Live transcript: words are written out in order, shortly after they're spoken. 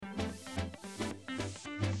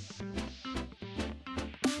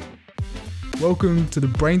Welcome to the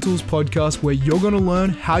Brain Tools podcast, where you're going to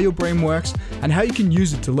learn how your brain works and how you can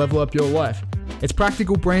use it to level up your life. It's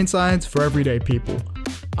practical brain science for everyday people.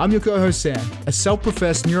 I'm your co-host Sam, a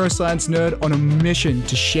self-professed neuroscience nerd on a mission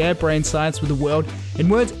to share brain science with the world in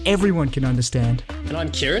words everyone can understand. And I'm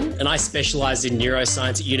Kieran, and I specialise in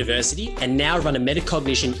neuroscience at university and now run a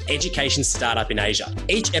metacognition education startup in Asia.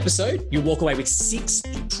 Each episode, you'll walk away with 6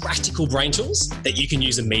 practical brain tools that you can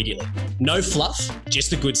use immediately. No fluff,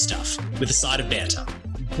 just the good stuff, with a side of banter.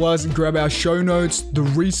 Plus, grab our show notes, the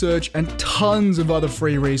research, and tons of other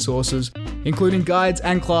free resources, including guides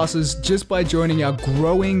and classes, just by joining our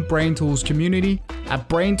growing Brain Tools community at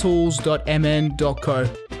braintools.mn.co.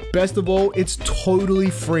 Best of all, it's totally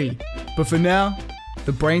free. But for now,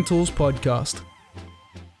 the Brain Tools podcast.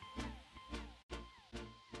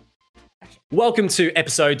 Welcome to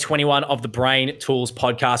episode 21 of the Brain Tools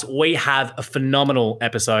podcast. We have a phenomenal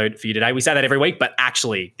episode for you today. We say that every week, but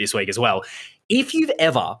actually this week as well. If you've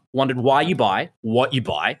ever wondered why you buy what you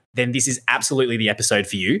buy, then this is absolutely the episode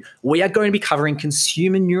for you. We are going to be covering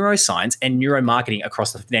consumer neuroscience and neuromarketing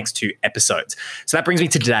across the next 2 episodes. So that brings me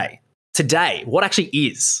to today. Today, what actually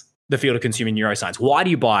is the field of consumer neuroscience? Why do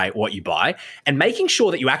you buy what you buy? And making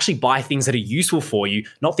sure that you actually buy things that are useful for you,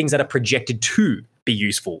 not things that are projected to be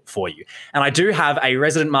useful for you. And I do have a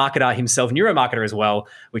resident marketer himself, neuromarketer as well,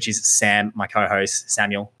 which is Sam, my co-host.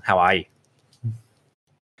 Samuel, how are you?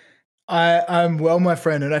 I'm well, my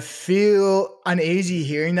friend, and I feel uneasy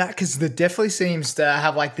hearing that because there definitely seems to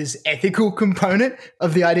have like this ethical component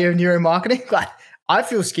of the idea of neuromarketing. Like, I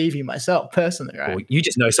feel skeevy myself personally, right? Well, you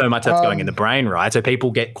just know so much that's going in the brain, right? So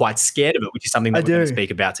people get quite scared of it, which is something that we're going to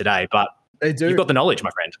speak about today. But you've got the knowledge,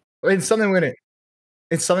 my friend. It's something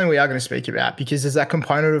we are going to speak about because there's that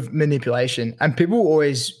component of manipulation, and people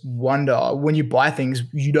always wonder when you buy things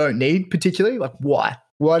you don't need, particularly, like why?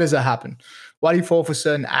 Why does that happen? Why do you fall for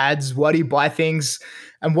certain ads? Why do you buy things?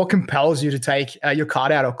 And what compels you to take your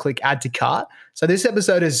card out or click add to cart? So this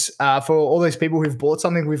episode is for all those people who've bought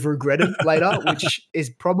something we've regretted later, which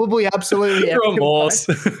is probably absolutely remorse.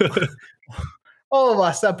 All of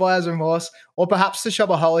us, that buyer's remorse, or perhaps the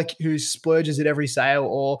shopaholic who splurges at every sale,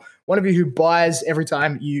 or one of you who buys every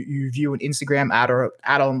time you view an Instagram ad or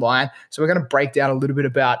ad online. So we're going to break down a little bit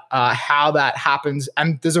about how that happens,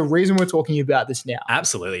 and there's a reason we're talking about this now.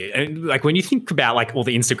 Absolutely. And like when you think about like all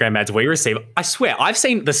the Instagram ads we receive, I swear I've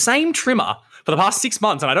seen the same trimmer for the past 6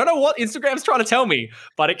 months, and I don't know what Instagram's trying to tell me,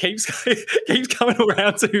 but it keeps coming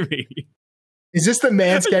around to me. Is this the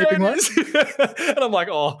manscaping one? And I'm like,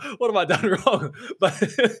 oh, what have I done wrong? But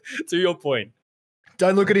to your point.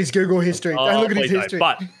 Don't look at his Google history. Don't look at his history.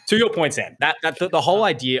 But to your point, Sam, that the whole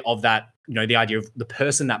idea of that, the idea of the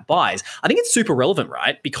person that buys, I think it's super relevant,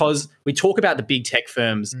 right? Because we talk about the big tech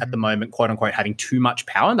firms at the moment, quote unquote, having too much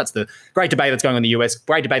power. And that's the great debate that's going on in the US,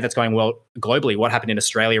 great debate that's going well globally. What happened in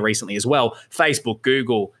Australia recently as well? Facebook,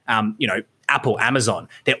 Google, Apple, Amazon,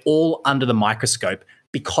 they're all under the microscope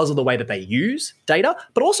because of the way that they use data,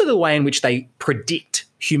 but also the way in which they predict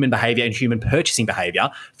human behavior and human purchasing behavior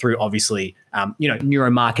through obviously,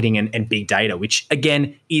 neuromarketing and big data, which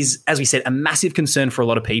again is, as we said, a massive concern for a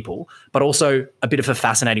lot of people, but also a bit of a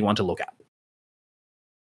fascinating one to look at.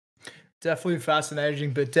 Definitely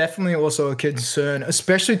fascinating, but definitely also a concern,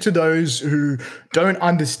 especially to those who don't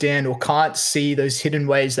understand or can't see those hidden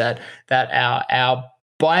ways that our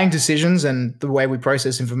buying decisions and the way we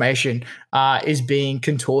process information is being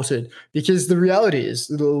contorted. Because the reality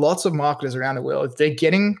is lots of marketers around the world, they're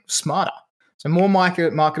getting smarter. So more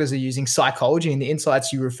marketers are using psychology and the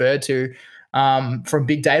insights you referred to from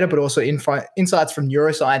big data, but also insights from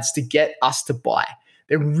neuroscience to get us to buy.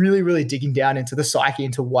 They're really, really digging down into the psyche,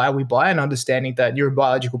 into why we buy and understanding that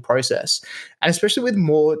neurobiological process. And especially with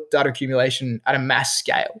more data accumulation at a mass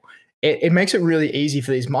scale, it makes it really easy for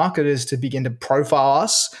these marketers to begin to profile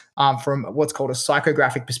us from what's called a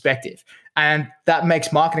psychographic perspective. And that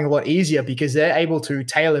makes marketing a lot easier because they're able to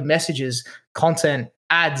tailor messages, content,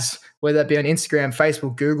 ads, whether that be on Instagram,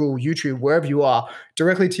 Facebook, Google, YouTube, wherever you are,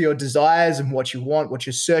 directly to your desires and what you want, what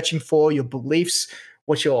you're searching for, your beliefs,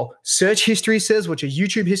 what your search history says, what your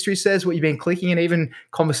YouTube history says, what you've been clicking, and even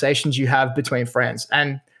conversations you have between friends.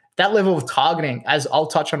 And that level of targeting, as I'll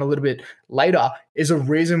touch on a little bit later, is a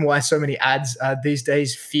reason why so many ads these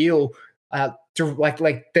days feel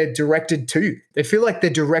like they're directed to. They feel like they're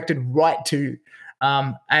directed right to,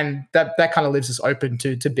 and that kind of leaves us open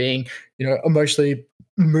to being, emotionally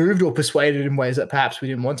moved or persuaded in ways that perhaps we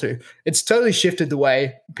didn't want to. It's totally shifted the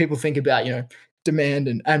way people think about, demand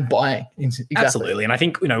and buying. Exactly. Absolutely. And I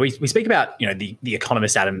think, we speak about, the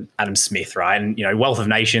economist Adam Smith, right? And, Wealth of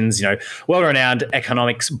Nations, well-renowned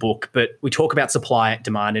economics book, but we talk about supply,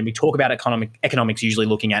 demand, and we talk about economics usually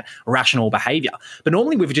looking at rational behavior. But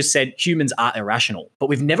normally we've just said humans are irrational, but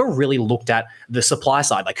we've never really looked at the supply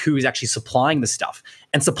side, like who is actually supplying the stuff.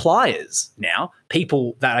 And suppliers now,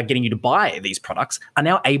 people that are getting you to buy these products, are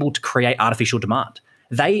now able to create artificial demand.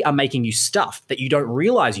 They are making you stuff that you don't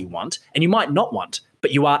realize you want and you might not want,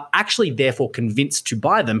 but you are actually therefore convinced to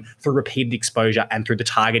buy them through repeated exposure and through the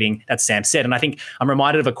targeting that Sam said. And I think I'm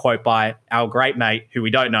reminded of a quote by our great mate, who we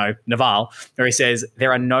don't know, Naval, where he says,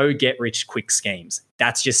 "There are no get-rich-quick schemes.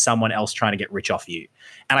 That's just someone else trying to get rich off you."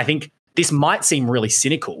 And I think this might seem really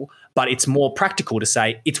cynical, but it's more practical to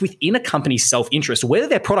say it's within a company's self-interest, whether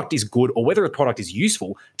their product is good or whether a product is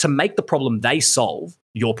useful, to make the problem they solve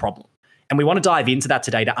your problem. And we want to dive into that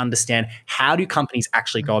today to understand, how do companies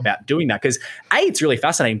actually go about doing that? Because A, it's really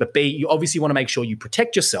fascinating, but B, you obviously want to make sure you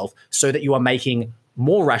protect yourself so that you are making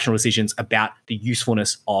more rational decisions about the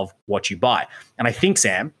usefulness of what you buy. And I think,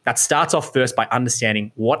 Sam, that starts off first by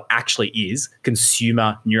understanding what actually is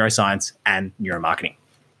consumer neuroscience and neuromarketing.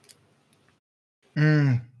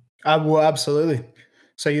 Well, absolutely.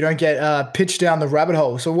 So you don't get pitched down the rabbit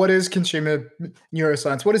hole. So what is consumer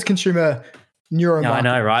neuroscience? What is consumer neuromarketing? I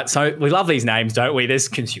know, right? So we love these names, don't we? There's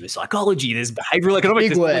consumer psychology, there's behavioral economics, Big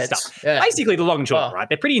there's all words. this stuff. Yeah. Basically, the long and short, right?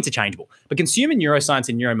 They're pretty interchangeable. But consumer neuroscience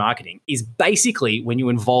and neuromarketing is basically when you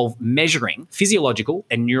involve measuring physiological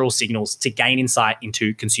and neural signals to gain insight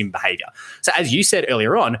into consumer behavior. So as you said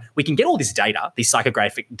earlier on, we can get all this data, this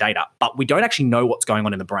psychographic data, but we don't actually know what's going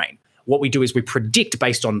on in the brain. What we do is we predict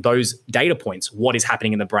based on those data points what is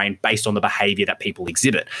happening in the brain based on the behavior that people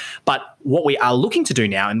exhibit. But what we are looking to do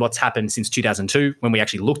now, and what's happened since 2002 when we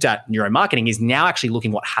actually looked at neuromarketing, is now actually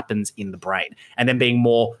looking what happens in the brain and then being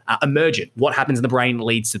more emergent. What happens in the brain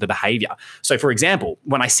leads to the behavior. So for example,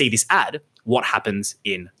 when I see this ad, what happens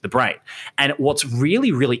in the brain? And what's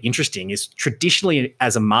really, really interesting is, traditionally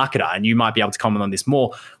as a marketer, and you might be able to comment on this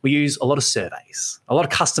more, we use a lot of surveys, a lot of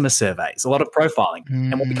customer surveys, a lot of profiling.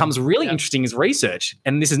 And what becomes really interesting is research,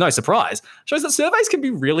 and this is no surprise, shows that surveys can be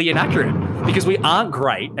really inaccurate because we aren't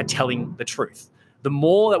great at telling the truth. The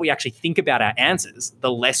more that we actually think about our answers,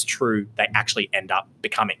 the less true they actually end up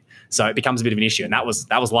becoming. So it becomes a bit of an issue. And that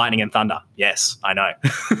was lightning and thunder. Yes, I know.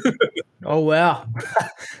 Oh, wow.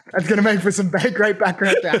 That's going to make for some great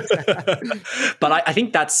background sounds. But I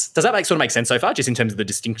think does that make sense so far, just in terms of the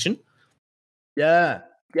distinction? Yeah.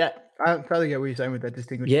 I totally get what you're saying with that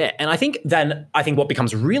distinction. Yeah, and I think what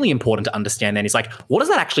becomes really important to understand then is, like, what does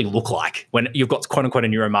that actually look like when you've got quote unquote a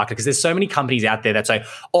neuromarketer? Because there's so many companies out there that say,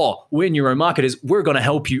 "Oh, we're neuromarketers, we're going to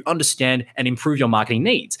help you understand and improve your marketing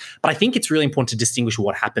needs." But I think it's really important to distinguish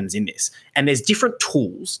what happens in this. And there's different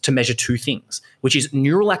tools to measure two things, which is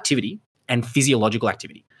neural activity and physiological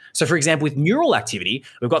activity. So for example, with neural activity,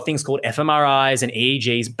 we've got things called fMRIs and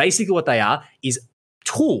EEGs. Basically what they are is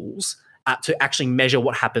tools to actually measure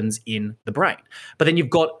what happens in the brain. But then you've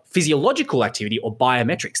got physiological activity or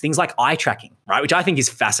biometrics, things like eye tracking, right? Which I think is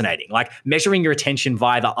fascinating, like measuring your attention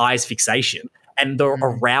via the eye's fixation and the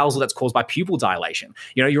arousal that's caused by pupil dilation,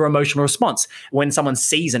 your emotional response. When someone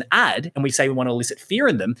sees an ad and we say we want to elicit fear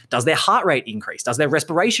in them, does their heart rate increase? Does their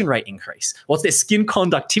respiration rate increase? What's their skin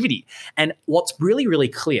conductivity? And what's really, really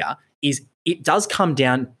clear is it does come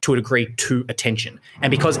down to a degree to attention. And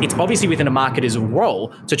because it's obviously within a marketer's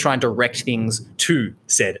role to try and direct things to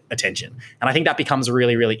said attention. And I think that becomes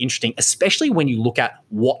really, really interesting, especially when you look at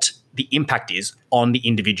what the impact is on the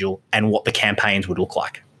individual and what the campaigns would look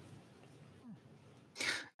like.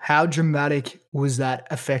 How dramatic was that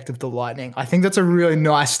effect of the lightning? I think that's a really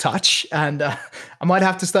nice touch, and I might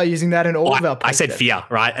have to start using that in all of our posts. I said fear,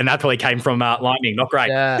 right? And that probably came from lightning. Not great.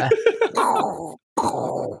 Yeah.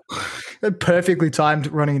 Perfectly timed,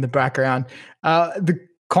 running in the background. The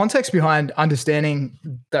context behind understanding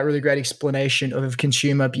that really great explanation of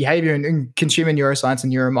consumer behavior and consumer neuroscience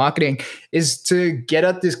and neuromarketing is to get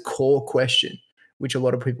at this core question, which a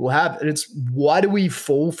lot of people have. And it's, why do we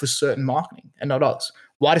fall for certain marketing and not others?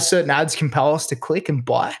 Why do certain ads compel us to click and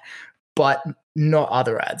buy, but not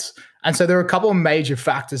other ads? And so there are a couple of major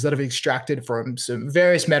factors that I've extracted from some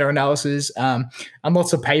various meta-analysis and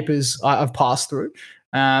lots of papers I've passed through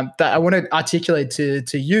that I want to articulate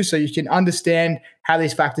to you so you can understand how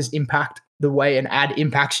these factors impact the way an ad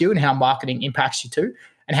impacts you and how marketing impacts you too,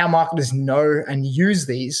 and how marketers know and use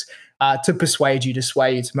these to persuade you, to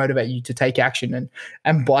sway you, to motivate you to take action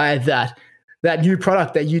and buy that new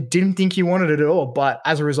product that you didn't think you wanted at all. But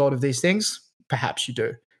as a result of these things, perhaps you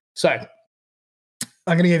do. So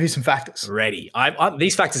I'm going to give you some factors. Ready.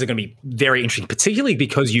 These factors are going to be very interesting, particularly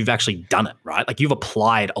because you've actually done it, right? Like you've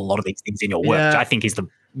applied a lot of these things in your work, which I think is the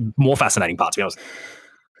more fascinating part, to be honest.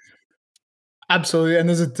 Absolutely. And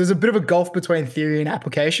there's a bit of a gulf between theory and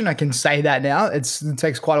application. I can say that now. It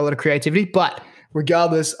takes quite a lot of creativity, but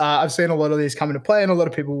regardless, I've seen a lot of these come into play and a lot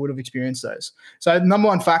of people would have experienced those. So number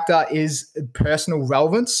one factor is personal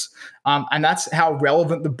relevance. And that's how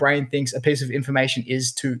relevant the brain thinks a piece of information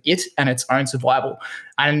is to it and its own survival.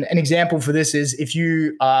 And an example for this is if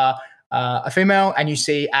you are a female and you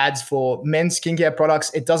see ads for men's skincare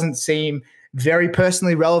products, it doesn't seem very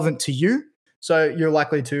personally relevant to you. So you're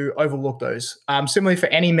likely to overlook those. Similarly, for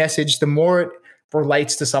any message, the more it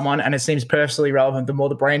relates to someone and it seems personally relevant, the more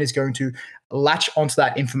the brain is going to latch onto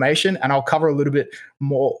that information. And I'll cover a little bit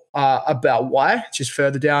more about why, just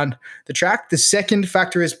further down the track. The second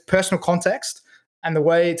factor is personal context. And the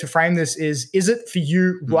way to frame this is it for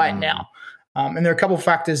you right now? And there are a couple of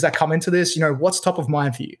factors that come into this. What's top of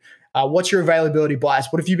mind for you? What's your availability bias?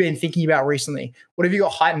 What have you been thinking about recently? What have you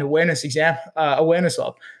got heightened awareness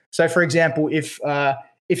of? So, for example, if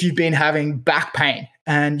you've been having back pain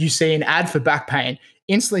and you see an ad for back pain,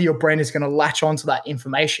 instantly your brain is going to latch onto that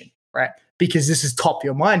information, right? Because this is top of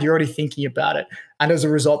your mind. You're already thinking about it. And as a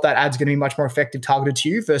result, that ad's going to be much more effective targeted to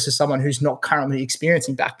you versus someone who's not currently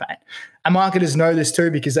experiencing back pain. And marketers know this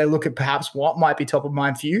too because they look at perhaps what might be top of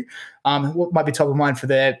mind for you, what might be top of mind for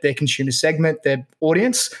their consumer segment, their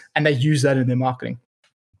audience, and they use that in their marketing.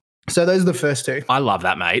 So those are the first two. I love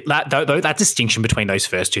that, mate. That distinction between those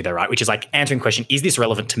first two, though, right? Which is like answering the question, is this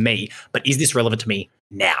relevant to me? But is this relevant to me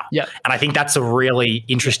now? Yeah. And I think that's a really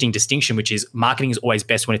interesting distinction, which is marketing is always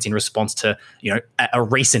best when it's in response to, a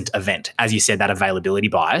recent event, as you said, that availability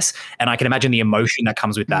bias. And I can imagine the emotion that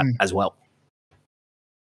comes with that as well.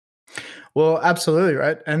 Well, absolutely,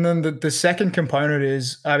 right. And then the second component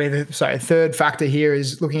is, third factor here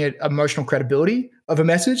is looking at emotional credibility of a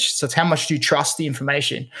message. So it's how much do you trust the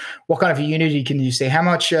information? What kind of unity can you see? How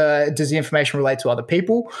much does the information relate to other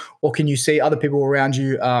people? Or can you see other people around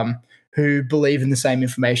you who believe in the same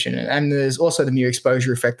information? And there's also the mere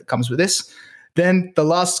exposure effect that comes with this. Then the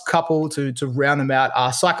last couple to round them out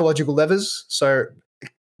are psychological levers. So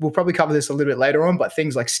we'll probably cover this a little bit later on, but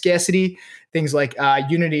things like scarcity, things like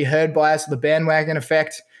unity herd bias, the bandwagon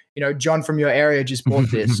effect. John from your area just bought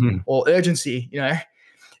this, or urgency.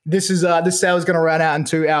 This sale is going to run out in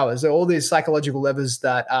 2 hours. So all these psychological levers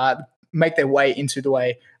that make their way into the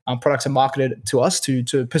way products are marketed to us to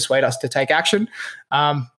persuade us to take action.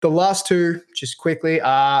 The last two, just quickly,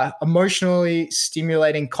 are emotionally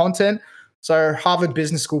stimulating content. So Harvard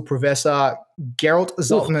Business School professor Gerald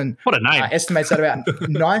Zaltman, what a name, estimates that about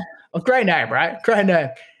great name, right? Great name.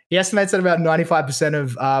 He estimates that about 95%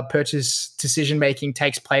 of purchase decision-making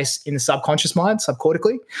takes place in the subconscious mind,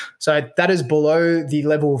 subcortically. So that is below the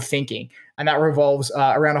level of thinking. And that revolves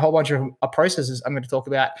around a whole bunch of processes I'm going to talk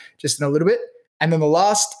about just in a little bit. And then the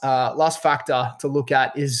last factor to look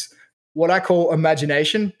at is what I call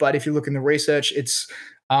imagination. But if you look in the research, it's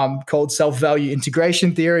called self-value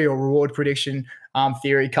integration theory or reward prediction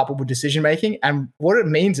theory coupled with decision-making. And what it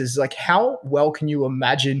means is like, how well can you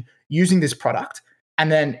imagine using this product?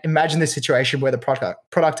 And then imagine the situation where the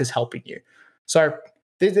product is helping you. So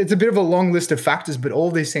it's a bit of a long list of factors, but all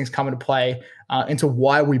these things come into play into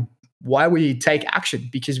why we take action.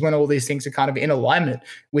 Because when all these things are kind of in alignment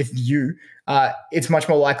with you, it's much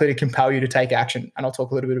more likely to compel you to take action. And I'll talk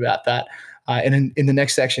a little bit about that in the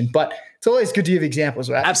next section. But it's always good to give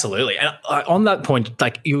examples, right? Absolutely. And on that point,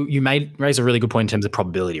 like you raise a really good point in terms of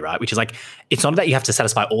probability, right? Which is like, it's not that you have to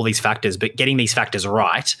satisfy all these factors, but getting these factors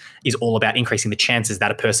right is all about increasing the chances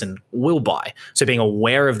that a person will buy. So being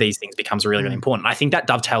aware of these things becomes really, really important. And I think that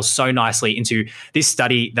dovetails so nicely into this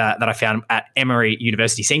study that I found at Emory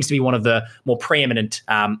University. Seems to be one of the more preeminent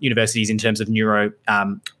universities in terms of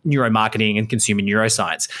neuromarketing and consumer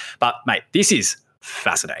neuroscience. But mate, this is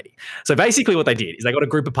fascinating. So basically what they did is they got a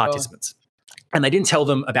group of participants and they didn't tell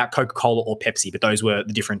them about Coca-Cola or Pepsi, but those were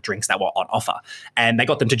the different drinks that were on offer. And they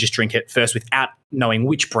got them to just drink it first without knowing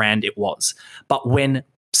which brand it was. But when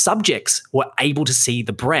subjects were able to see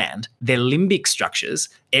the brand, their limbic structures,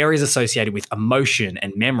 areas associated with emotion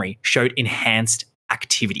and memory, showed enhanced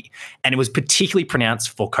activity. And it was particularly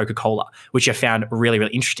pronounced for Coca-Cola, which I found really,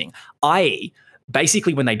 really interesting. I.e.,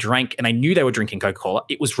 basically, when they drank and they knew they were drinking Coca-Cola,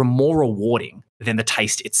 it was more rewarding than the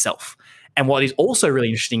taste itself. And what is also really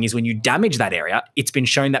interesting is when you damage that area, it's been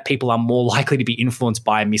shown that people are more likely to be influenced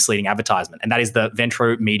by a misleading advertisement. And that is the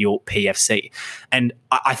ventromedial PFC. And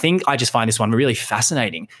I think I just find this one really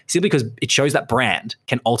fascinating simply because it shows that brand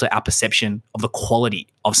can alter our perception of the quality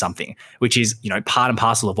of something, which is, part and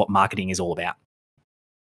parcel of what marketing is all about.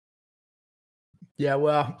 Yeah,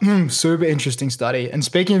 well, super interesting study. And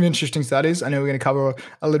speaking of interesting studies, I know we're going to cover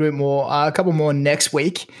a little bit more, a couple more next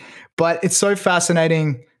week, but it's so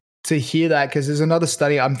fascinating to hear that because there's another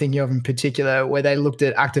study I'm thinking of in particular where they looked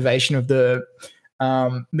at activation of the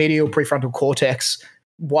medial prefrontal cortex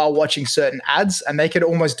while watching certain ads, and they could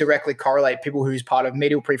almost directly correlate people who's part of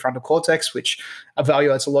medial prefrontal cortex, which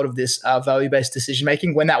evaluates a lot of this value-based decision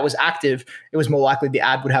making. When that was active, it was more likely the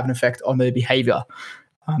ad would have an effect on their behavior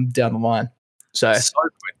down the line. So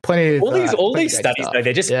plenty of all these studies stuff. though,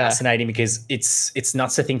 they're just fascinating because it's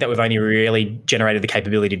nuts to think that we've only really generated the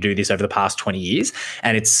capability to do this over the past 20 years,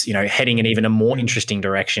 and it's heading in even a more interesting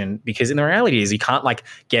direction, because in the reality is you can't like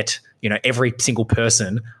get every single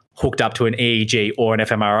person hooked up to an EEG or an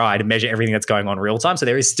fMRI to measure everything that's going on real time. So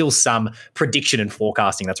there is still some prediction and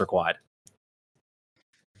forecasting that's required.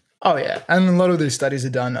 Oh, yeah. And a lot of these studies are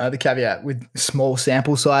done, the caveat with small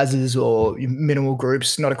sample sizes or minimal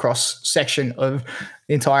groups, not a cross section of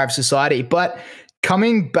the entire society. But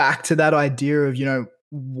coming back to that idea of,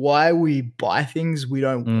 why we buy things we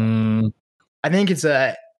don't want, I think it's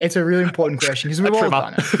a really important question because we've all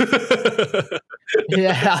done it.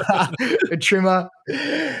 Yeah, a trimmer,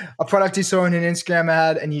 a product you saw in an Instagram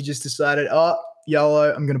ad and you just decided, oh,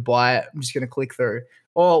 YOLO, I'm going to buy it. I'm just going to click through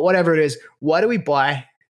or whatever it is. Why do we buy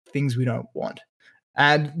things we don't want?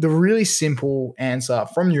 And the really simple answer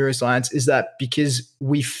from neuroscience is that because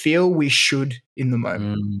we feel we should in the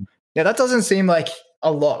moment. Now, that doesn't seem like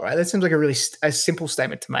a lot, right? That seems like a simple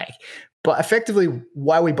statement to make. But effectively,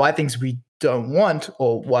 why we buy things we don't want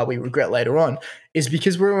or why we regret later on is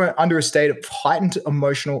because we're under a state of heightened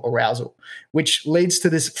emotional arousal, which leads to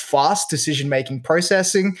this fast decision-making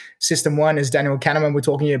processing. System one is Daniel Kahneman we're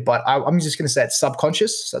talking here, but I'm just going to say it's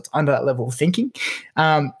subconscious. So it's under that level of thinking,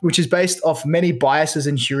 which is based off many biases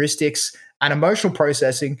and heuristics and emotional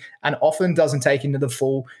processing, and often doesn't take into the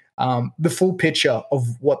full picture of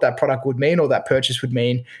what that product would mean or that purchase would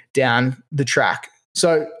mean down the track.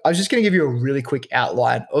 So I was just going to give you a really quick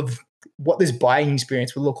outline of what this buying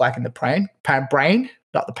experience would look like in the brain,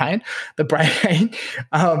 not the pain, the brain,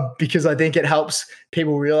 because I think it helps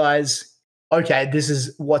people realize, okay, this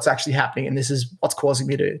is what's actually happening and this is what's causing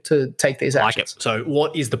me to take these actions. So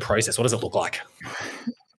what is the process? What does it look like?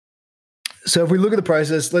 So if we look at the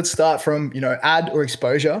process, let's start from, ad or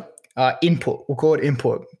exposure. Input, we'll call it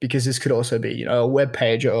input because this could also be, a web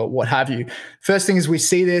page or what have you. First thing is we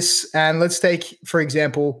see this, and let's take, for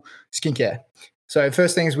example, skincare. So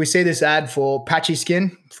first thing is we see this ad for patchy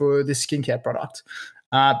skin for this skincare product.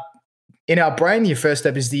 In our brain, your first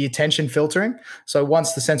step is the attention filtering. So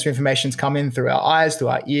once the sensory information's come in through our eyes, through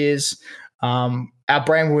our ears, our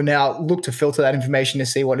brain will now look to filter that information to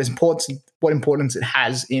see what importance it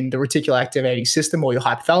has in the reticular activating system or your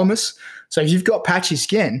hypothalamus. So if you've got patchy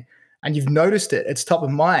skin and you've noticed it, it's top of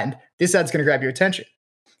mind, this ad's going to grab your attention,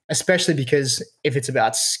 especially because if it's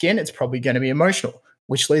about skin, it's probably going to be emotional,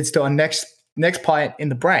 which leads to our next part in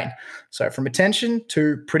the brain. So from attention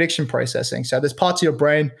to prediction processing. So there's parts of your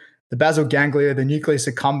brain, the basal ganglia, the nucleus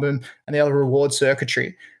accumbens, and the other reward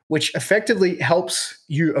circuitry, which effectively helps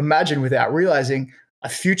you imagine without realizing a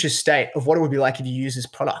future state of what it would be like if you use this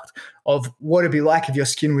product, of what it'd be like if your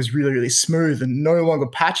skin was really, really smooth and no longer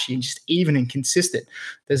patchy and just even and consistent.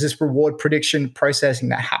 There's this reward prediction processing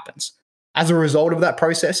that happens. As a result of that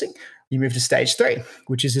processing, you move to stage 3,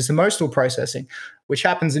 which is this emotional processing, which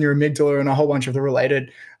happens in your amygdala and a whole bunch of the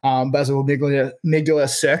related basal amygdala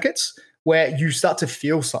circuits, where you start to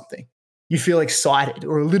feel something. You feel excited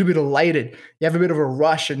or a little bit elated. You have a bit of a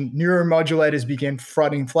rush, and neuromodulators begin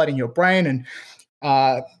flooding your brain, and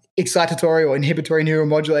excitatory or inhibitory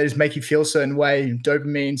neuromodulators make you feel a certain way: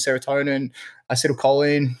 dopamine, serotonin,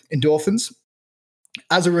 acetylcholine, endorphins.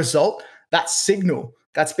 As a result, that signal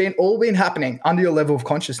that's all been happening under your level of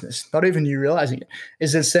consciousness, not even you realizing it,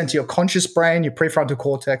 is then sent to your conscious brain, your prefrontal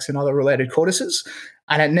cortex, and other related cortices.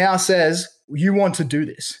 And it now says, you want to do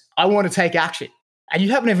this. I want to take action. And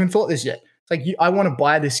you haven't even thought this yet. It's like, I want to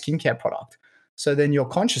buy this skincare product. So then your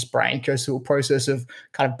conscious brain goes through a process of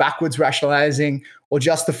kind of backwards rationalizing or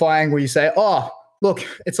justifying, where you say, oh, look,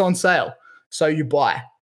 it's on sale. So you buy.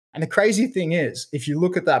 And the crazy thing is, if you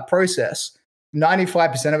look at that process,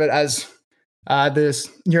 95% of it, as this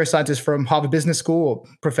neuroscientist from Harvard Business School, or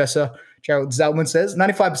Professor Gerald Zelman says,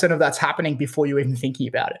 95% of that's happening before you're even thinking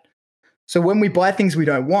about it. So when we buy things we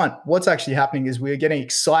don't want, what's actually happening is we're getting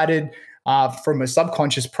excited from a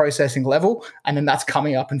subconscious processing level, and then that's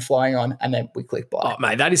coming up and flying on, and then we click buy. Oh,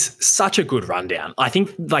 mate, that is such a good rundown. I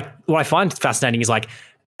think, like, what I find fascinating is like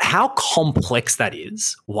how complex that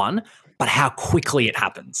is, one, but how quickly it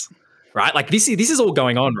happens, right? Like this is all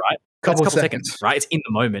going on, right? Couple seconds, right? It's in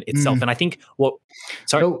the moment itself. And I think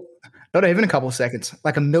Not even a couple of seconds,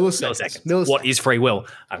 like a millisecond. What is free will?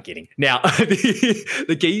 I'm kidding. Now,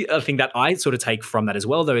 the key thing that I sort of take from that as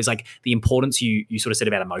well, though, is like the importance you sort of said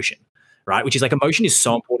about emotion, right? Which is like emotion is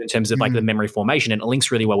so important in terms of like the memory formation, and it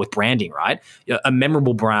links really well with branding, right? A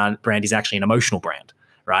memorable brand is actually an emotional brand,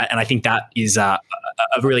 right? And I think that is a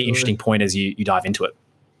really interesting point as you dive into it.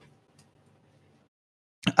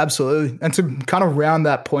 Absolutely. And to kind of round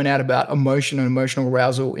that point out about emotion and emotional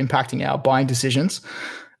arousal impacting our buying decisions,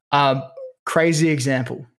 crazy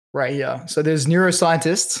example right here. So there's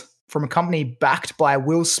neuroscientists from a company backed by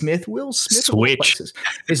Will Smith. Will Smith. Switch.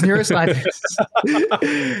 There's neuroscientists.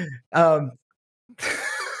 Right.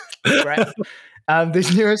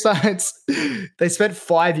 There's neuroscience. They spent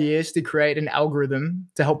 5 years to create an algorithm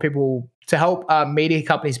to help media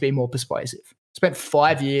companies be more persuasive. Spent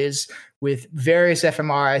 5 years with various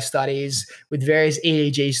fMRI studies, with various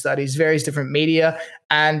EEG studies, various different media,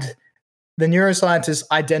 and the neuroscientists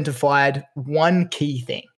identified one key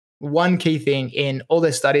thing in all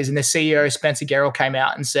their studies. And the CEO, Spencer Garrell, came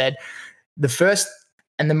out and said the first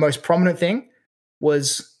and the most prominent thing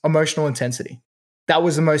was emotional intensity. That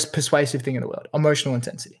was the most persuasive thing in the world, emotional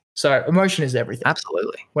intensity. So emotion is everything.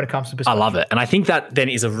 Absolutely. When it comes to persuasion. I love it. And I think that then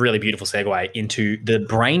is a really beautiful segue into the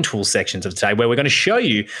brain tools sections of today, where we're going to show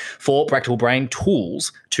you 4 practical brain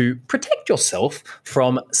tools to protect yourself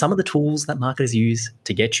from some of the tools that marketers use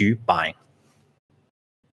to get you buying.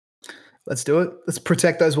 Let's do it. Let's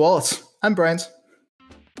protect those wallets and brains.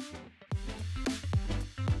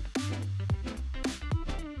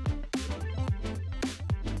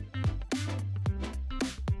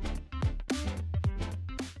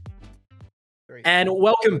 And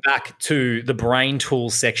welcome back to the brain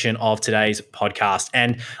tools section of today's podcast.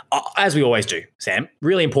 And as we always do, Sam,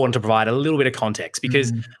 really important to provide a little bit of context,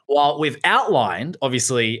 because while we've outlined,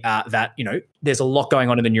 obviously, that, there's a lot going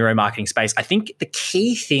on in the neuromarketing space, I think the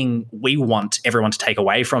key thing we want everyone to take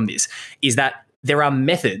away from this is that there are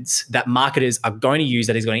methods that marketers are going to use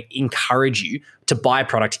that is going to encourage you to buy a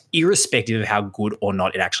product irrespective of how good or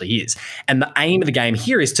not it actually is. And the aim of the game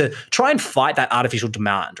here is to try and fight that artificial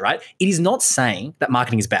demand, right? It is not saying that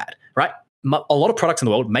marketing is bad, right? A lot of products in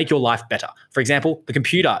the world make your life better. For example, the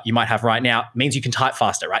computer you might have right now means you can type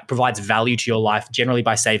faster, right? Provides value to your life generally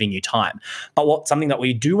by saving you time. But something that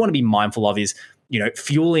we do want to be mindful of is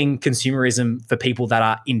fueling consumerism for people that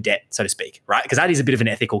are in debt, so to speak, right? Because that is a bit of an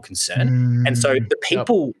ethical concern. And so the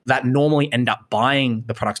people that normally end up buying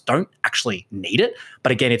the products don't actually need it.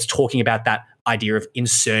 But again, it's talking about that idea of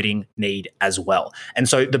inserting need as well. And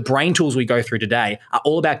so the brain tools we go through today are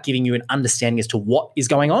all about giving you an understanding as to what is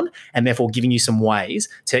going on, and therefore giving you some ways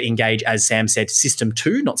to engage, as Sam said, system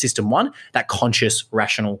 2, not system 1, that conscious,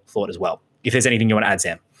 rational thought as well. If there's anything you want to add,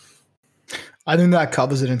 Sam. I think that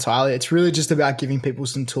covers it entirely. It's really just about giving people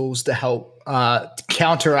some tools to help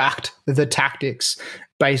counteract the tactics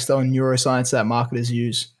based on neuroscience that marketers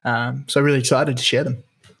use. So really excited to share them.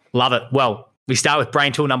 Love it. Well, we start with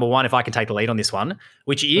brain tool number 1, if I can take the lead on this one,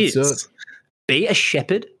 which is be a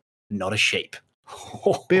shepherd, not a sheep.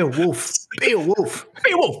 Be a wolf. Be a wolf.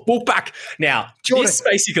 Be a wolf. Wolf back. Now, this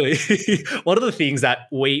basically one of the things that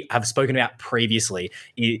we have spoken about previously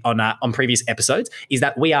on previous episodes is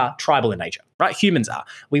that we are tribal in nature, right? Humans are.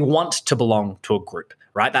 We want to belong to a group,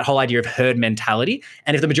 right? That whole idea of herd mentality.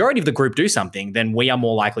 And if the majority of the group do something, then we are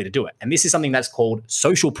more likely to do it. And this is something that's called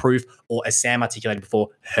social proof, or as Sam articulated before,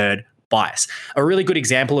 herd bias. A really good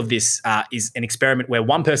example of this is an experiment where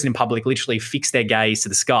one person in public literally fixed their gaze to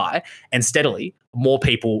the sky, and steadily more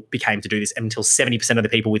people became to do this until 70% of the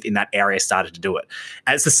people within that area started to do it.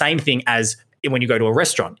 And it's the same thing as when you go to a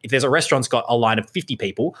restaurant. If there's a restaurant's got a line of 50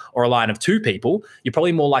 people or a line of 2 people, you're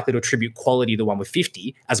probably more likely to attribute quality to the one with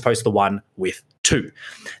 50 as opposed to the one with 2.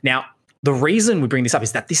 Now, the reason we bring this up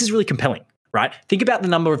is that this is really compelling, right? Think about the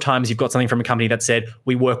number of times you've got something from a company that said,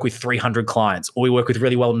 we work with 300 clients, or we work with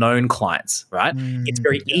really well-known clients, right? It's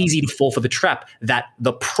very easy to fall for the trap that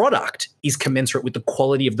the product is commensurate with the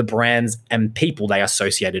quality of the brands and people they are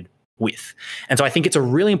associated with. And so I think it's a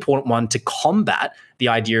really important one to combat the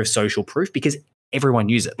idea of social proof, because everyone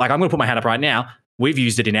uses it. Like, I'm going to put my hand up right now. We've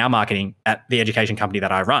used it in our marketing at the education company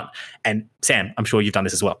that I run. And Sam, I'm sure you've done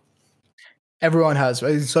this as well. Everyone has.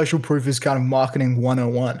 Right? Social proof is kind of marketing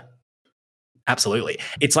 101. Absolutely.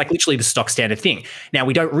 It's like literally the stock standard thing. Now,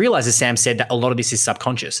 we don't realize, as Sam said, that a lot of this is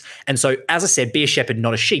subconscious. And so, as I said, be a shepherd,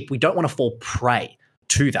 not a sheep. We don't want to fall prey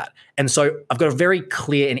to that. And so I've got a very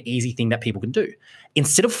clear and easy thing that people can do.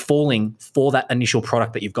 Instead of falling for that initial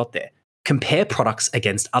product that you've got there, compare products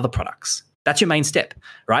against other products. That's your main step,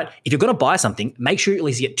 right? If you're going to buy something, make sure you at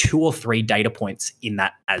least get 2 or 3 data points in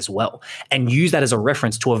that as well, and use that as a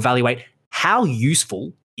reference to evaluate how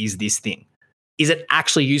useful is this thing. Is it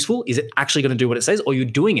actually useful? Is it actually going to do what it says? Or you're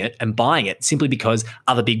doing it and buying it simply because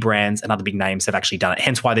other big brands and other big names have actually done it.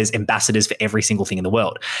 Hence why there's ambassadors for every single thing in the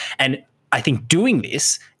world. And I think doing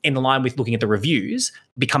this in line with looking at the reviews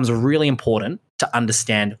becomes really important to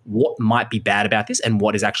understand what might be bad about this and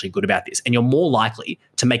what is actually good about this. And you're more likely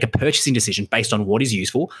to make a purchasing decision based on what is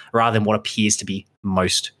useful rather than what appears to be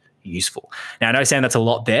most useful. Now, I know, Sam, that's a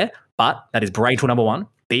lot there, but that is brain tool number 1.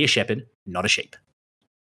 Be a shepherd, not a sheep.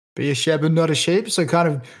 Be a shepherd, not a sheep. So kind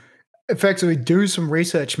of effectively do some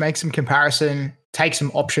research, make some comparison, take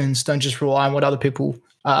some options. Don't just rely on what other people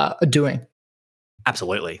are doing.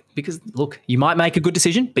 Absolutely. Because, look, you might make a good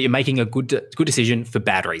decision, but you're making a good decision for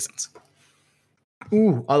bad reasons.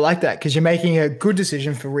 Ooh, I like that, because you're making a good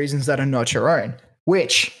decision for reasons that are not your own,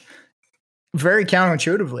 which very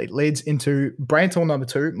counterintuitively leads into brain tool number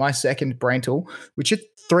 2, my second brain tool, which are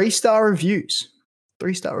 3-star reviews.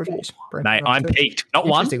 3-star reviews. Mate, I'm peaked. Not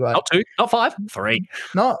 1, not 2, not 5, 3.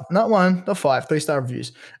 Not 1, not 5, 3-star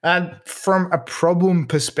reviews. And from a problem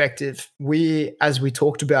perspective, as we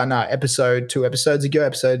talked about in our episode 2 episodes ago,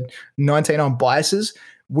 episode 19 on biases,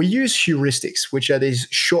 we use heuristics, which are these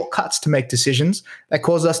shortcuts to make decisions that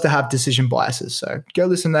cause us to have decision biases. So go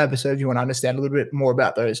listen to that episode if you want to understand a little bit more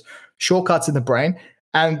about those shortcuts in the brain.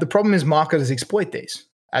 And the problem is marketers exploit these.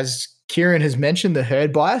 As Kieran has mentioned, the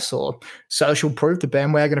herd bias or social proof, the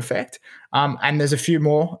bandwagon effect. And there's a few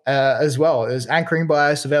more as well. There's anchoring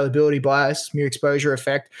bias, availability bias, mere exposure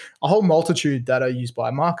effect, a whole multitude that are used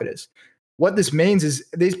by marketers. What this means is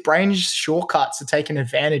these brain shortcuts are taken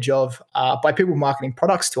advantage of by people marketing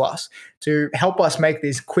products to us to help us make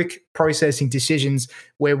these quick processing decisions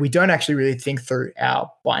where we don't actually really think through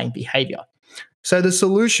our buying behavior. So the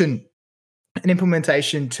solution and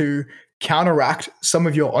implementation to counteract some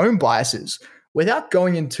of your own biases without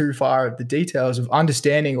going into too far of the details of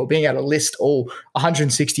understanding or being able to list all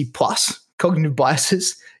 160 plus cognitive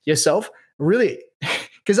biases yourself, really,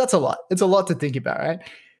 because that's a lot. It's a lot to think about, right?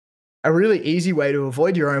 A really easy way to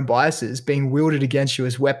avoid your own biases being wielded against you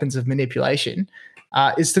as weapons of manipulation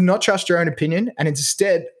is to not trust your own opinion and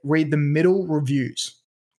instead read the middle reviews,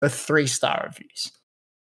 the 3-star reviews.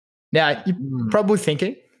 Now, you're probably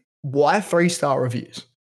thinking, why 3-star reviews?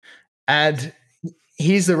 And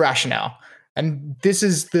here's the rationale. And this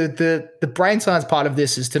is the brain science part of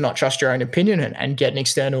this is to not trust your own opinion and get an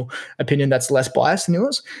external opinion that's less biased than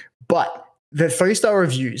yours. But the 3-star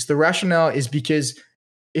reviews, the rationale is because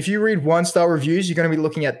if you read 1-star reviews, you're going to be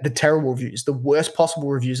looking at the terrible reviews, the worst possible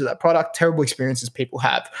reviews of that product, terrible experiences people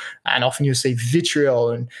have. And often you'll see vitriol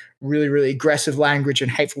and really, really aggressive language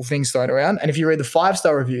and hateful things thrown around. And if you read the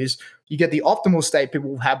 5-star reviews, you get the optimal state people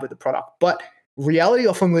will have with the product. But reality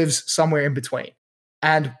often lives somewhere in between.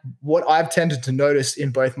 And what I've tended to notice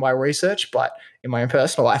in both my research, but in my own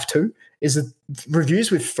personal life too, is that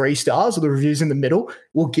reviews with 3 stars or the reviews in the middle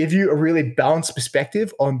will give you a really balanced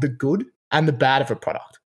perspective on the good and the bad of a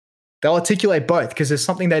product. They'll articulate both because there's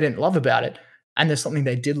something they didn't love about it and there's something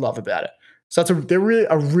they did love about it. So they're really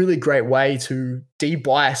a really great way to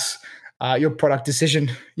de-bias your product decision,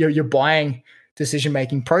 your buying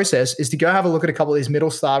decision-making process, is to go have a look at a couple of these middle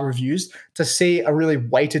star reviews to see a really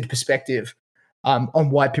weighted perspective on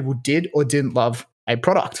why people did or didn't love a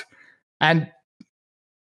product. And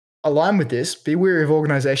align with this, be wary of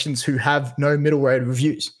organizations who have no middle road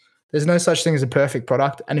reviews. There's no such thing as a perfect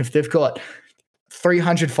product. And if they've got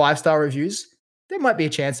 300 5-star reviews, there might be a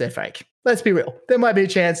chance they're fake. Let's be real. There might be a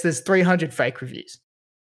chance there's 300 fake reviews.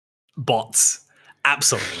 Bots.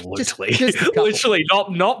 Absolutely. Just Literally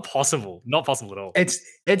not possible. Not possible at all.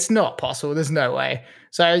 It's not possible. There's no way.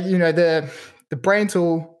 So, the brain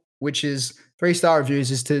tool, which is 3-star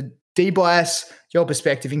reviews, is to de-bias your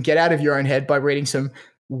perspective and get out of your own head by reading some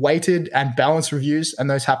weighted and balanced reviews. And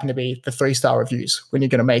those happen to be the 3-star reviews when you're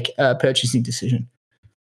going to make a purchasing decision.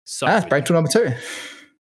 So that's brain tool number 2.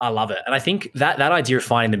 I love it. And I think that idea of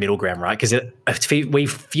finding the middle ground, right? Because we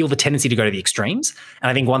feel the tendency to go to the extremes. And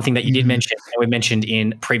I think one thing that you did mention, and we mentioned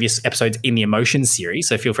in previous episodes in the emotions series,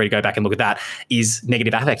 so feel free to go back and look at that, is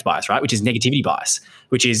negative affect bias, right? Which is negativity bias,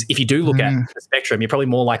 which is if you do look at the spectrum, you're probably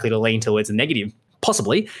more likely to lean towards the negative,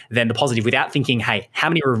 possibly, than the positive, without thinking, hey, how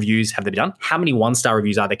many reviews have they done? How many 1-star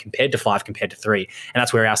reviews are there compared to 5, compared to 3? And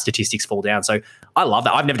that's where our statistics fall down. So I love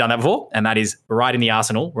that. I've never done that before. And that is right in the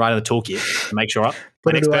arsenal, right in the toolkit to make sure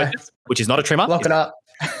my next purchase, which is not a trimmer. Lock it up.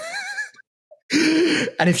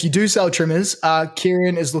 And if you do sell trimmers,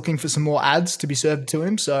 Kieran is looking for some more ads to be served to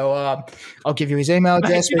him. So I'll give you his email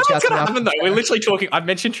address. You know what's going to happen though? We're literally talking. I've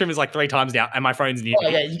mentioned trimmers like 3 times now, and my phone's near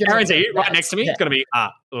me. Yeah, you guarantee right next to me. Yeah. It's going to be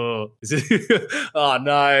oh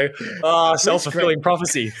no, self-fulfilling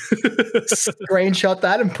prophecy. Screenshot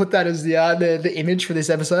that and put that as the image for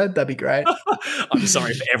this episode. That'd be great. I'm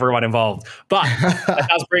sorry for everyone involved, but that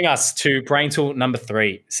does bring us to brain tool number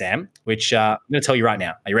 3, Sam. Which I'm going to tell you right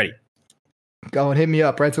now. Are you ready? Go on, hit me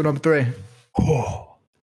up. Brain tool number 3.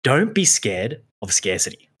 Don't be scared of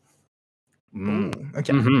scarcity. Ooh,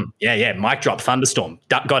 okay. Mm-hmm. Yeah. Mic drop, thunderstorm.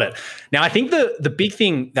 Got it. Now, I think the big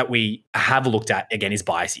thing that we have looked at, again, is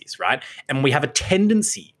biases, right? And we have a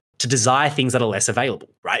tendency to desire things that are less available,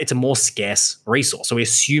 right? It's a more scarce resource. So we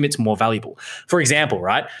assume it's more valuable. For example,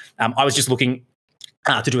 right? I was just looking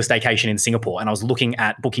to do a staycation in Singapore, and I was looking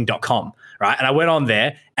at booking.com, right? And I went on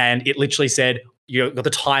there and it literally said, you've got the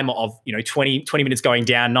timer of 20 minutes going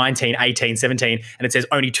down, 19, 18, 17, and it says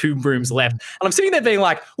only 2 rooms left. And I'm sitting there being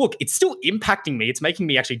like, look, it's still impacting me. It's making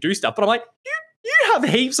me actually do stuff. But I'm like, you have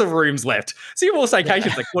heaps of rooms left. Singapore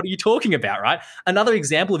staycations, like, what are you talking about, right? Another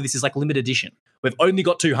example of this is like limited edition. We've only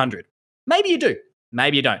got 200. Maybe you do.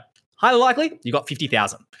 Maybe you don't. Highly likely, you got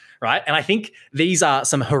 50,000, right? And I think these are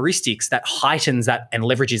some heuristics that heightens that and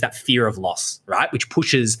leverages that fear of loss, right? Which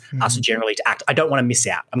pushes us generally to act. I don't want to miss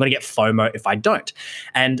out. I'm going to get FOMO if I don't.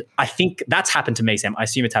 And I think that's happened to me, Sam. I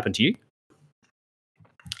assume it's happened to you.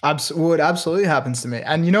 Would absolutely happens to me.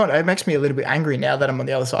 And you know what? It makes me a little bit angry now that I'm on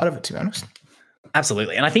the other side of it, to be honest.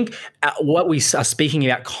 Absolutely. And I think what we are speaking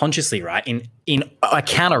about consciously, right, in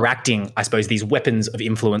counteracting, I suppose, these weapons of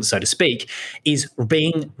influence, so to speak, is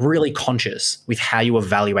being really conscious with how you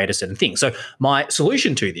evaluate a certain thing. So my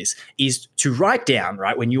solution to this is to write down,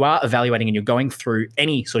 right, when you are evaluating and you're going through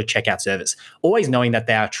any sort of checkout service, always knowing that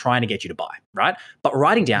they are trying to get you to buy, right? But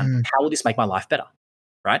writing down, how will this make my life better,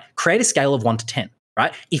 right? Create a scale of 1 to 10,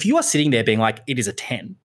 right? If you are sitting there being like, it is a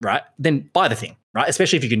 10, right, then buy the thing, right?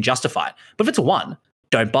 Especially if you can justify it. But if it's a 1,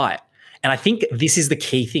 don't buy it. And I think this is the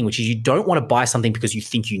key thing, which is you don't want to buy something because you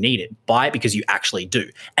think you need it. Buy it because you actually do.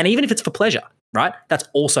 And even if it's for pleasure, right, that's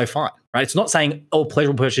also fine, right? It's not saying all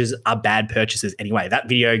pleasurable purchases are bad purchases anyway, that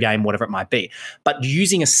video game, whatever it might be. But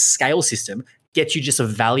using a scale system gets you just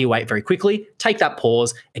evaluate very quickly, take that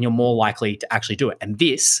pause, and you're more likely to actually do it. And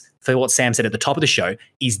this, for what Sam said at the top of the show,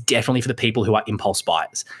 is definitely for the people who are impulse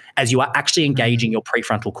buyers. As you are actually engaging your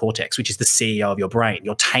prefrontal cortex, which is the CEO of your brain,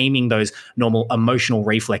 you're taming those normal emotional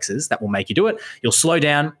reflexes that will make you do it. You'll slow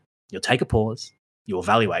down, you'll take a pause, you'll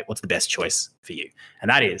evaluate what's the best choice for you. And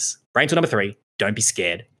that is brain tool number 3, don't be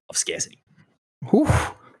scared of scarcity. Whew,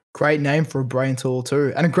 great name for a brain tool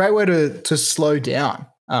too. And a great way to slow down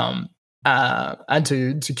and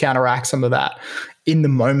to counteract some of that in the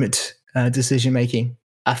moment decision-making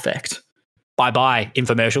affect. Bye-bye,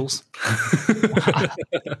 infomercials.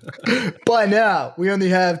 By now, we only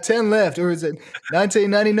have 10 left, or is it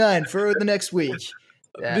 $19.99 for the next week?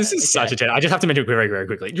 This is such a 10. I just have to mention it very, very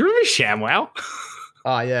quickly. Do you remember ShamWow?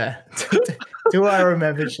 Oh, yeah. Do I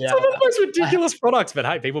remember ShamWow? It's one of the most ridiculous products, but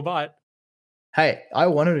hey, people buy it. Hey, I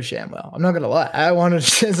wanted a ShamWow. I'm not going to lie.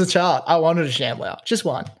 As a child, I wanted a ShamWow. Just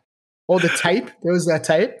one. Or the tape. There was that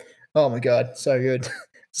tape. Oh, my God. So good.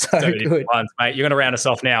 So good. Ones, mate. You're going to round us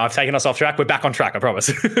off now. I've taken us off track. We're back on track, I promise.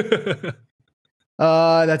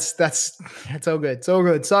 That's all good. It's all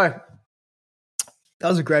good. So that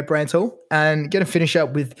was a great brain tool. And going to finish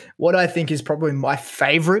up with what I think is probably my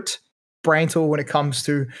favorite brain tool when it comes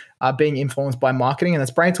to being influenced by marketing. And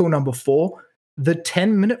that's brain tool number 4, the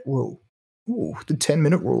 10-minute rule. Ooh, the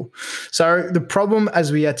 10-minute rule. So the problem,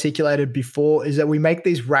 as we articulated before, is that we make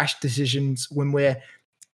these rash decisions when we're,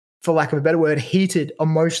 for lack of a better word, heated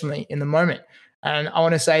emotionally in the moment. And I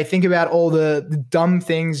want to say, think about all the dumb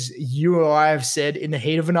things you or I have said in the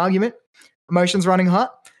heat of an argument. Emotions running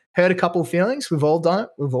hot. Hurt a couple of feelings. We've all done it.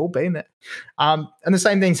 We've all been there. And the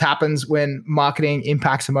same things happens when marketing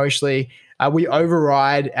impacts emotionally. We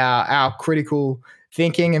override our critical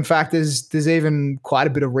thinking. In fact, there's even quite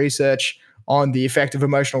a bit of research on the effect of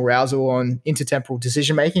emotional arousal on intertemporal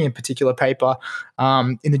decision-making, in particular paper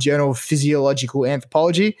in the Journal of Physiological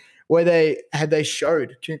Anthropology, where they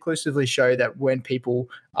conclusively showed that when people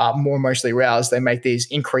are more emotionally aroused, they make these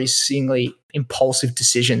increasingly impulsive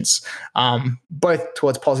decisions, both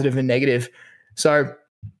towards positive and negative. So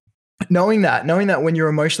knowing that when you're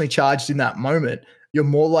emotionally charged in that moment, you're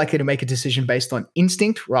more likely to make a decision based on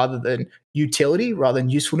instinct rather than utility, rather than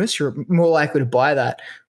usefulness. You're more likely to buy that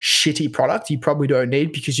shitty product you probably don't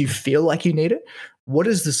need because you feel like you need it. What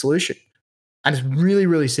is the solution? And it's really,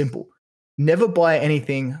 really simple. Never buy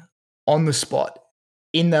anything on the spot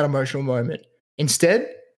in that emotional moment. Instead,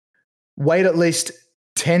 wait at least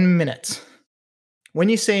 10 minutes. When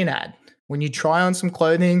you see an ad, when you try on some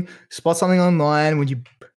clothing, spot something online, when you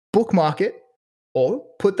bookmark it or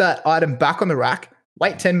put that item back on the rack,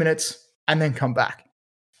 wait 10 minutes and then come back.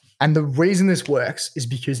 And the reason this works is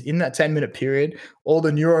because in that 10-minute period, all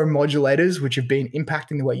the neuromodulators, which have been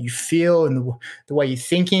impacting the way you feel and the way you're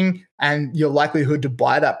thinking and your likelihood to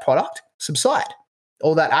buy that product, subside.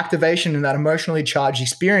 All that activation and that emotionally charged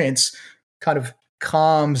experience kind of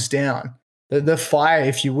calms down. The fire,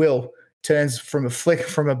 if you will, turns from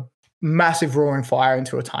a massive roaring fire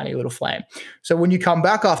into a tiny little flame. So when you come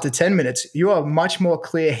back after 10 minutes, you are much more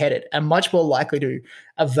clear-headed and much more likely to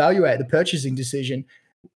evaluate the purchasing decision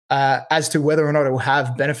as to whether or not it will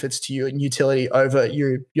have benefits to you and utility over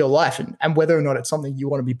your life and whether or not it's something you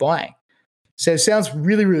want to be buying. So it sounds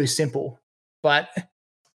really, really simple, but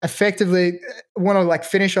effectively, I want to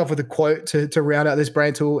finish off with a quote to round out this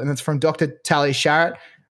brain tool, and it's from Dr. Tali Sharot,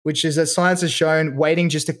 which is that science has shown waiting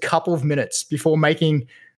just a couple of minutes before making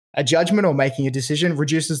a judgment or making a decision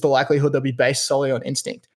reduces the likelihood they'll be based solely on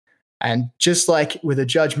instinct. And just like with a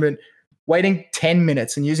judgment, waiting 10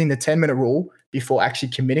 minutes and using the 10-minute rule before actually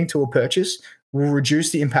committing to a purchase will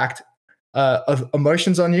reduce the impact of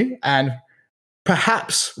emotions on you and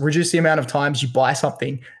perhaps reduce the amount of times you buy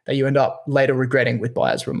something that you end up later regretting with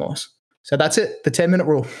buyer's remorse. So that's it, the 10-minute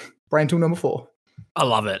rule. Brain tool number 4. I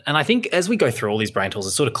love it. And I think as we go through all these brain tools,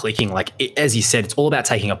 it's sort of clicking, as you said, it's all about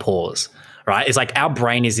taking a pause, right? It's like our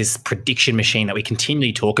brain is this prediction machine that we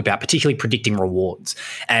continually talk about, particularly predicting rewards.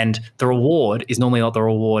 And the reward is normally not the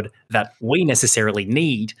reward that we necessarily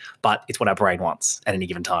need, but it's what our brain wants at any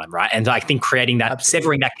given time, right? And I think creating that, Absolutely.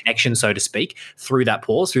 severing that connection, so to speak, through that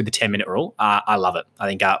pause, through the 10-minute rule, I love it. I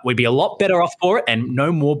think we'd be a lot better off for it and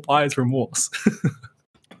no more buyer's remorse.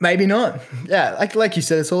 Maybe not. Yeah, like you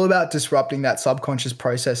said, it's all about disrupting that subconscious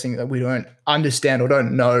processing that we don't understand or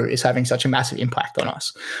don't know is having such a massive impact on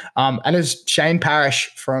us. And as Shane Parrish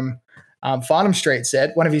from Farnham Street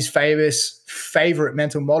said, one of his favorite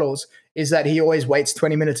mental models is that he always waits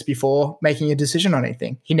 20 minutes before making a decision on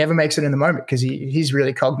anything. He never makes it in the moment because he's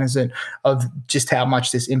really cognizant of just how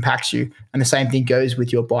much this impacts you. And the same thing goes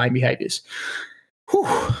with your buying behaviors.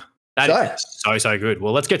 Whew. That is so good.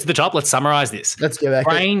 Well, let's get to the top. Let's summarize this. Let's go back.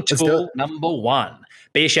 Brain tool number 1.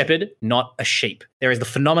 Be a shepherd, not a sheep. There is the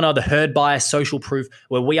phenomena, the herd bias, social proof,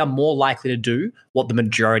 where we are more likely to do what the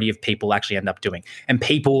majority of people actually end up doing. And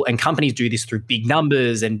people and companies do this through big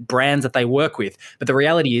numbers and brands that they work with. But the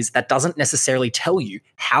reality is that doesn't necessarily tell you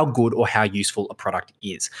how good or how useful a product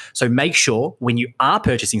is. So make sure when you are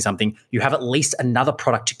purchasing something, you have at least another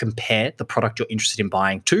product to compare the product you're interested in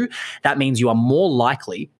buying to. That means you are more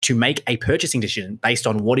likely to make a purchasing decision based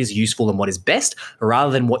on what is useful and what is best,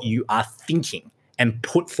 rather than what you are thinking and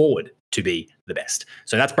put forward to be the best.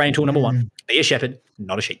 So that's brain tool number 1. Be a shepherd,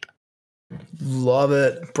 not a sheep. Love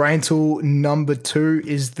it. Brain tool number 2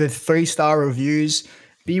 is the 3-star reviews.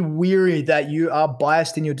 Be wary that you are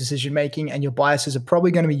biased in your decision making, and your biases are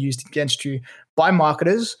probably going to be used against you by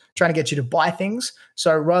marketers trying to get you to buy things.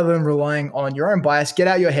 So rather than relying on your own bias, get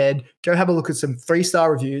out your head, go have a look at some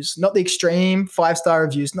 3-star reviews, not the extreme 5-star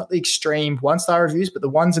reviews, not the extreme 1-star reviews, but the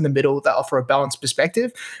ones in the middle that offer a balanced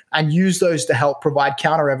perspective, and use those to help provide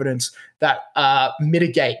counter evidence that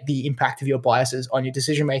mitigate the impact of your biases on your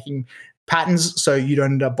decision making patterns, so you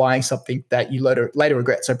don't end up buying something that you later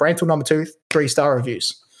regret. So brain tool number 2, 3-star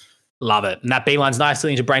reviews. Love it. And that beelines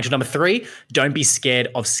nicely into brain tool number 3. Don't be scared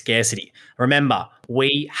of scarcity. Remember,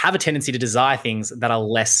 we have a tendency to desire things that are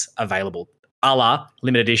less available, a la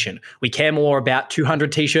limited edition. We care more about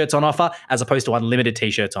 200 t-shirts on offer as opposed to unlimited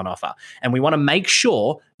t-shirts on offer. And we want to make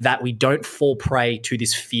sure that we don't fall prey to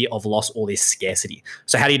this fear of loss or this scarcity.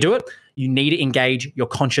 So how do you do it? You need to engage your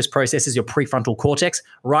conscious processes, your prefrontal cortex.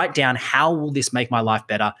 Write down, how will this make my life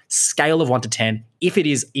better? Scale of 1 to 10. If it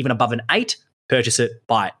is even above an 8, purchase it,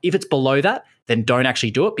 buy it. If it's below that, then don't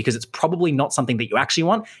actually do it, because it's probably not something that you actually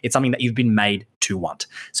want. It's something that you've been made to want.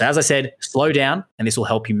 So as I said, slow down, and this will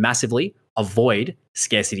help you massively avoid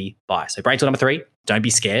scarcity buy. So brain tool number 3, don't be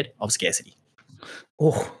scared of scarcity.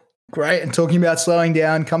 Oh, great. And talking about slowing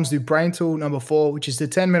down comes to brain tool number 4, which is the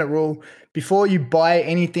 10-minute rule. Before you buy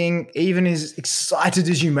anything, even as excited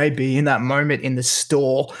as you may be in that moment in the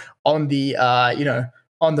store, on the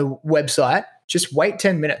on the website, just wait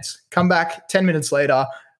 10 minutes. Come back 10 minutes later.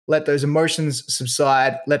 Let those emotions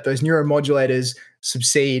subside. Let those neuromodulators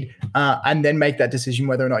subside, and then make that decision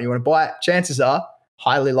whether or not you want to buy it. Chances are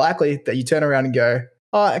highly likely that you turn around and go,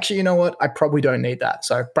 "Oh, actually, you know what? I probably don't need that."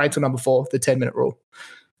 So, brain tool number 4, the 10-minute rule.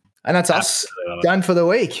 And that's us done for the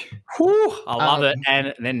week. Whew, I love it.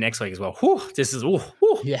 And then next week as well. Whew, this is,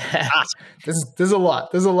 yeah. There's a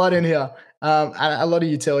lot. There's a lot in here. and a lot of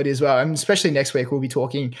utility as well. And especially next week, we'll be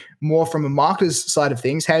talking more from a marketer's side of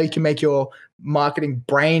things, how you can make your marketing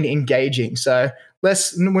brain engaging. So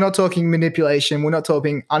we're not talking manipulation. We're not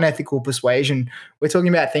talking unethical persuasion. We're talking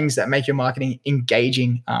about things that make your marketing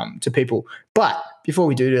engaging to people. But before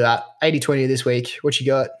we do that, 80-20 this week, what you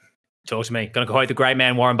got? Talk to me. Going to quote the great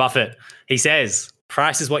man, Warren Buffett. He says,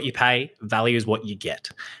 price is what you pay, value is what you get.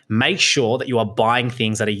 Make sure that you are buying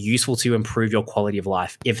things that are useful to improve your quality of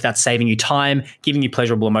life. If that's saving you time, giving you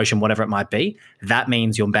pleasurable emotion, whatever it might be, that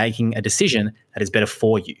means you're making a decision that is better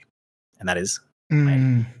for you. And that is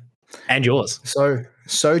and yours.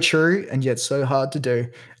 So true and yet so hard to do.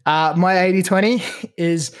 My 80-20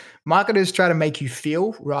 is marketers try to make you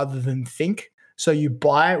feel rather than think. So you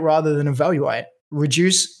buy rather than evaluate.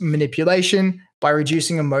 Reduce manipulation by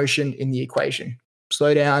reducing emotion in the equation.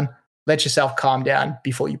 Slow down, let yourself calm down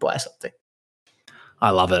before you buy something.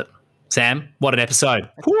 I love it. Sam, what an episode.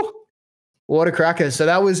 Whew. What a cracker. So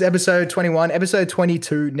that was episode 21. Episode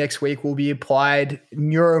 22 next week will be applied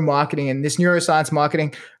neuromarketing and this neuroscience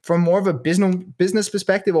marketing from more of a business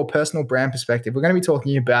perspective or personal brand perspective. We're going to be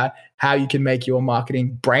talking about how you can make your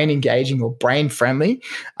marketing brain engaging or brain friendly,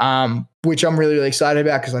 which I'm really, really excited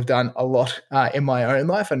about because I've done a lot in my own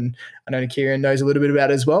life. And I know Kieran knows a little bit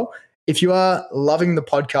about it as well. If you are loving the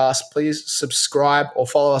podcast, please subscribe or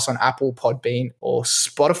follow us on Apple, Podbean, or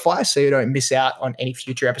Spotify so you don't miss out on any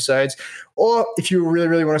future episodes. Or if you really,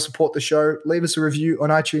 really want to support the show, leave us a review on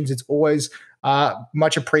iTunes. It's always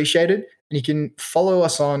much appreciated. And you can follow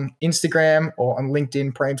us on Instagram or on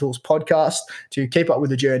LinkedIn, Brain Tools Podcast, to keep up with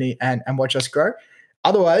the journey and watch us grow.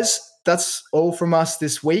 Otherwise, that's all from us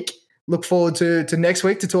this week. Look forward to next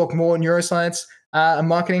week to talk more neuroscience and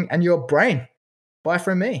marketing and your brain. Bye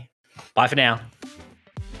from me. Bye for now.